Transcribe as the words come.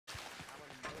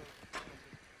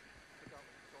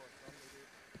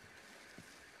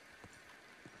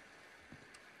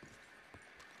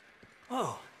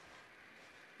Oh,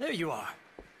 there you are.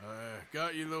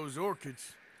 Got you those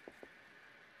orchids.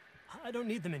 I don't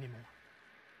need them anymore.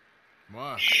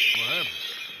 Why? What happened?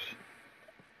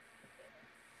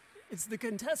 It's the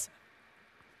Contessa.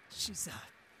 She's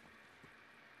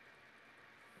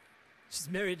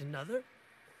married another.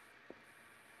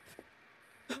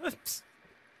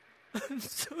 I'm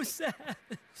so sad.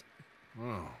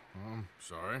 Oh, I'm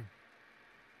sorry.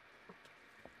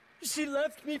 She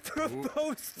left me for a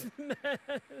postman.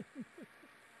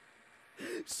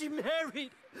 She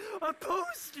married a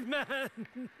postman.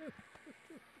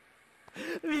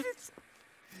 I mean,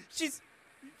 she's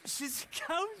a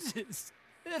countess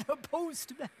and a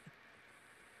postman.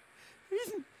 I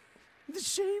mean, the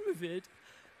shame of it.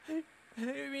 I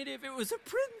mean, if it was a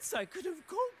prince, I could have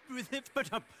coped with it, but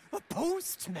a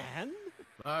postman?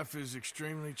 Life is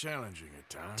extremely challenging at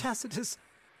times. Tacitus,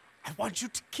 I want you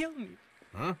to kill me.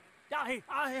 Huh? I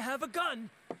have a gun.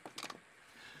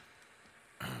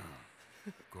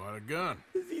 Quite a gun.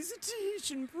 These are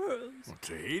Tahitian pearls. Well,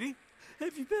 Tahiti?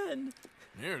 Have you been?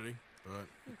 Nearly, but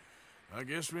I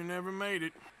guess we never made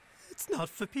it. It's not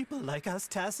for people like us,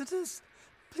 Tacitus.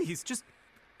 Please, just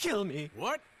kill me.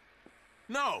 What?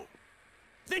 No.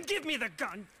 Then give me the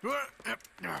gun.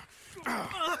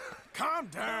 Calm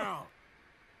down.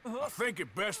 I think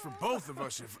it best for both of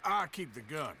us if I keep the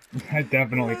gun. I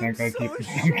definitely think I'm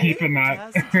keeping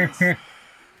that.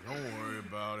 Don't worry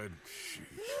about it.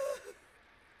 Jeez.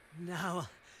 Now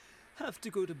I have to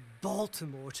go to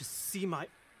Baltimore to see my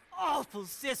awful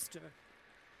sister.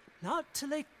 Not to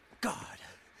Lake God.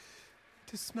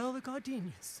 To smell the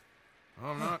gardenias.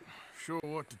 I'm not sure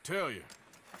what to tell you.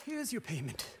 Here's your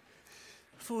payment.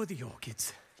 For the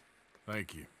orchids.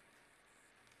 Thank you.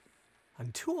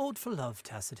 I'm too old for love,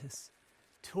 Tacitus.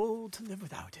 Too old to live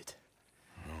without it.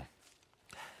 Well,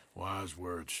 wise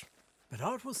words. But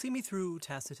art will see me through,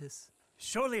 Tacitus.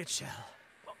 Surely it shall.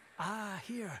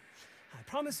 Here. I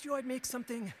promised you I'd make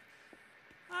something.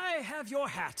 I have your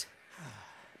hat.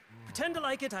 Pretend to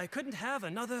like it. I couldn't have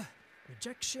another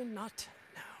rejection, not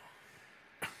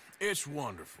now. It's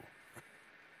wonderful.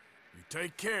 You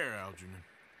take care, Algernon.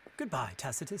 Goodbye,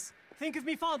 Tacitus. Think of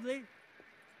me fondly.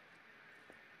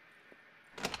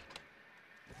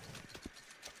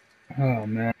 Oh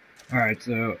man. Alright,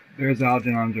 so there's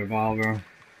Algernon's revolver.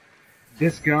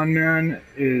 This gun, man,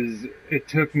 it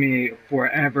took me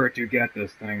forever to get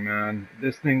this thing, man.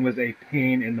 This thing was a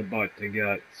pain in the butt to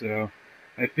get, so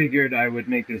I figured I would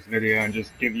make this video and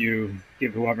just give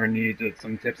whoever needs it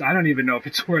some tips. I don't even know if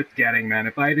it's worth getting, man.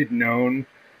 If I had known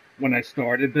when I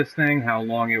started this thing how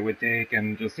long it would take,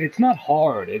 and it's not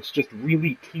hard, it's just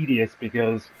really tedious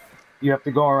because you have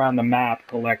to go around the map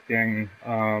collecting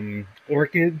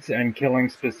orchids and killing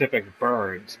specific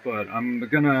birds, but I'm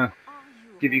gonna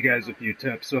give you guys a few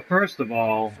tips. So first of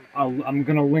all, I'm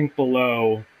gonna link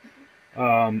below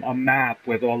a map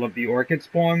with all of the orchid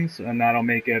spawns, and that'll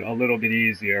make it a little bit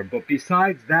easier. But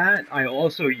besides that, I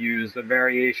also used a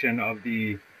variation of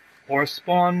the horse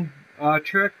spawn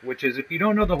trick, which is, if you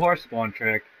don't know the horse spawn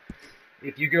trick,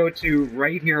 if you go to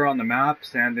right here on the map,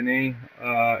 Saint Denis,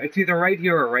 it's either right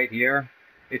here or right here.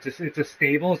 It's a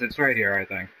stables, it's right here, I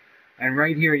think. And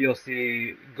right here you'll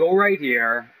see, go right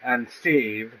here and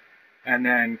save, and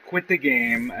then quit the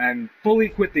game, and fully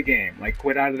quit the game. Like,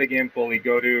 quit out of the game fully,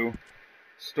 go to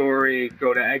story,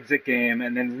 go to exit game,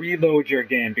 and then reload your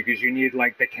game, because you need,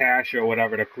 like, the cache or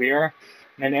whatever to clear.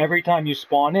 And every time you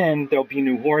spawn in, there'll be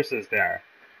new horses there.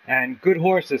 And good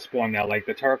horses spawn there, like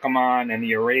the Turkoman and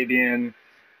the Arabian,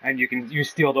 and you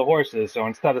steal the horses. So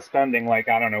instead of spending, like,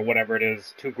 I don't know, whatever it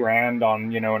is, $2 grand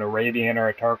on, an Arabian or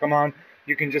a Turkoman,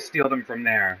 you can just steal them from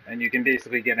there, and you can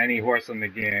basically get any horse in the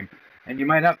game. And you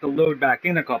might have to load back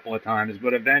in a couple of times,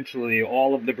 but eventually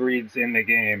all of the breeds in the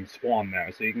game spawn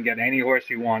there. So you can get any horse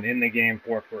you want in the game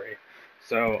for free.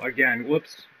 So again,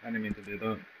 whoops, I didn't mean to do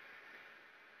that.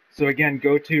 So again,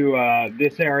 go to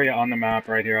this area on the map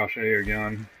right here. I'll show you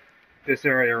again. This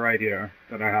area right here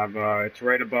that I have, it's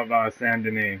right above Saint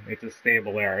Denis. It's a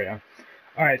stable area.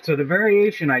 Alright, so the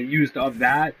variation I used of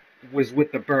that was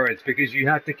with the birds, because you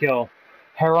have to kill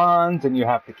herons and you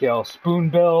have to kill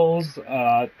spoonbills.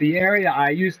 The area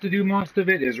I used to do most of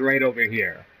it is right over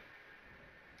here,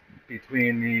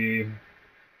 between the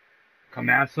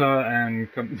Kamasa and,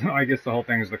 I guess the whole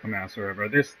thing is the Kamasa River.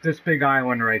 This big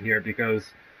island right here,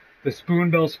 because the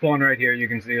spoonbill spawn right here, you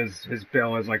can see his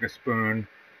bill is like a spoon.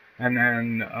 And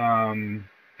then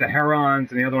the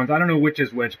herons and the other ones, I don't know which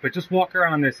is which, but just walk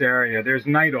around this area. There's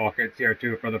night orchids here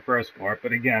too for the first part,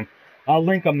 but again, I'll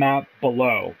link a map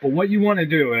below. But what you want to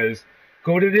do is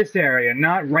go to this area,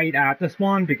 not right at the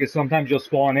spawn, because sometimes you'll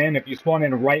spawn in. If you spawn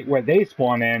in right where they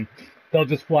spawn in, they'll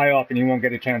just fly off and you won't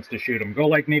get a chance to shoot them. Go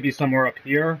like maybe somewhere up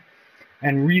here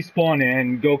and respawn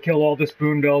in, go kill all the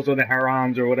spoonbills or the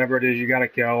herons or whatever it is you gotta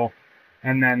kill.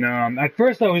 And then at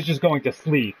first I was just going to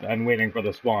sleep and waiting for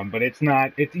the spawn, but it's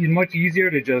not, it's much easier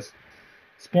to just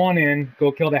spawn in,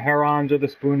 go kill the herons or the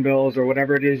spoonbills or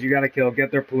whatever it is you gotta kill,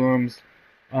 get their plumes,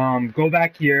 go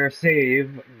back here,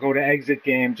 save, go to exit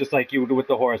game just like you would with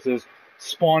the horses,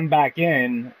 spawn back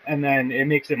in, and then it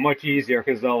makes it much easier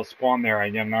because they'll spawn there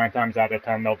again. 9 times out of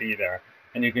 10 they'll be there,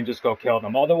 and you can just go kill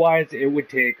them. Otherwise it would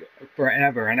take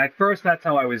forever, and at first that's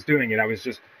how I was doing it. I was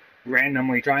just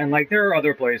randomly trying, like there are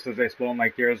other places they spawn,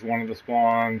 like here's one of the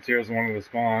spawns, here's one of the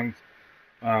spawns,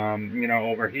 you know,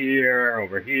 over here,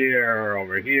 over here,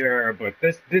 over here, but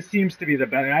this seems to be the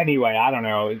better. Anyway, I don't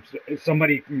know, if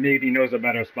somebody maybe knows a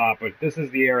better spot, but this is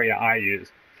the area I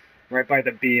use. Right by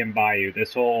the Bee and Bayou,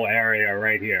 this whole area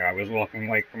right here. I was walking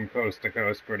like from coast to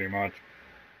coast pretty much.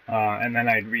 And then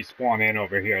I'd respawn in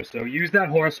over here. So use that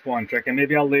horse spawn trick, and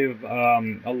maybe I'll leave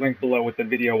a link below with the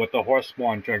video with the horse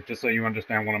spawn trick, just so you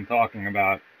understand what I'm talking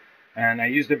about. And I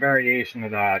used a variation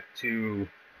of that to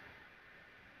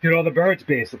get all the birds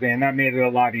basically, and that made it a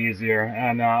lot easier.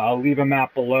 And I'll leave a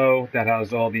map below that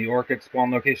has all the orchid spawn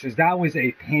locations. That was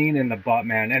a pain in the butt,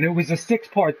 man, and it was a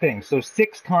 6-part thing. So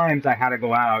 6 times I had to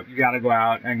go out. You got to go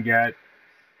out and get,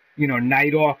 you know,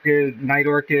 night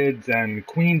orchids and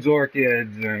queen's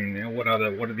orchids, and you know, what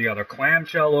are the other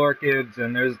clamshell orchids,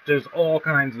 and there's all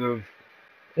kinds of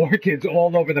orchids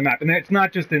all over the map, and it's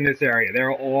not just in this area.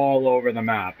 They're all over the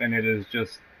map, and it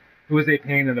was a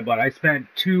pain in the butt. I spent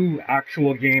 2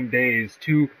 actual game days,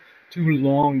 two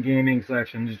long gaming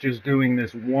sessions just doing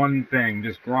this one thing,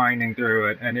 just grinding through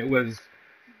it, and it was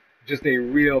just a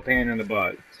real pain in the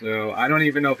butt. So I don't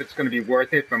even know if it's going to be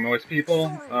worth it for most people,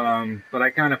 but I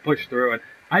kind of pushed through it.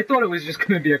 I thought it was just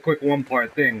going to be a quick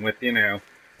 1-part thing with, you know,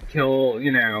 kill,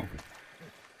 you know,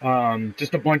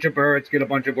 just a bunch of birds, get a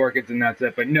bunch of orchids, and that's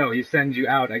it. But no, he sends you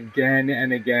out again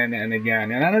and again and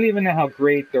again. And I don't even know how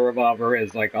great the Revolver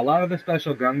is. Like, a lot of the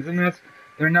special guns in this,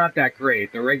 they're not that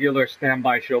great. The regular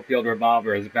standby Schofield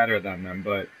Revolver is better than them.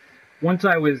 But once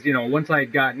I was, you know, once I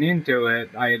had gotten into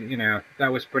it, you know,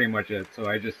 that was pretty much it. So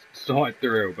I just saw it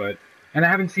through. And I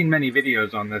haven't seen many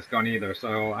videos on this gun either.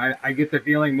 So I get the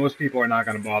feeling most people are not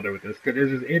going to bother with this.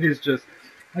 Because it is just...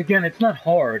 Again, it's not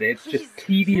hard, it's just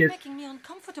tedious. You're making me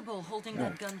uncomfortable holding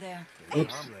that gun there.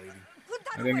 Oops.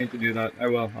 I didn't mean to do that. I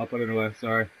will. I'll put it away.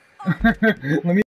 Sorry. Let me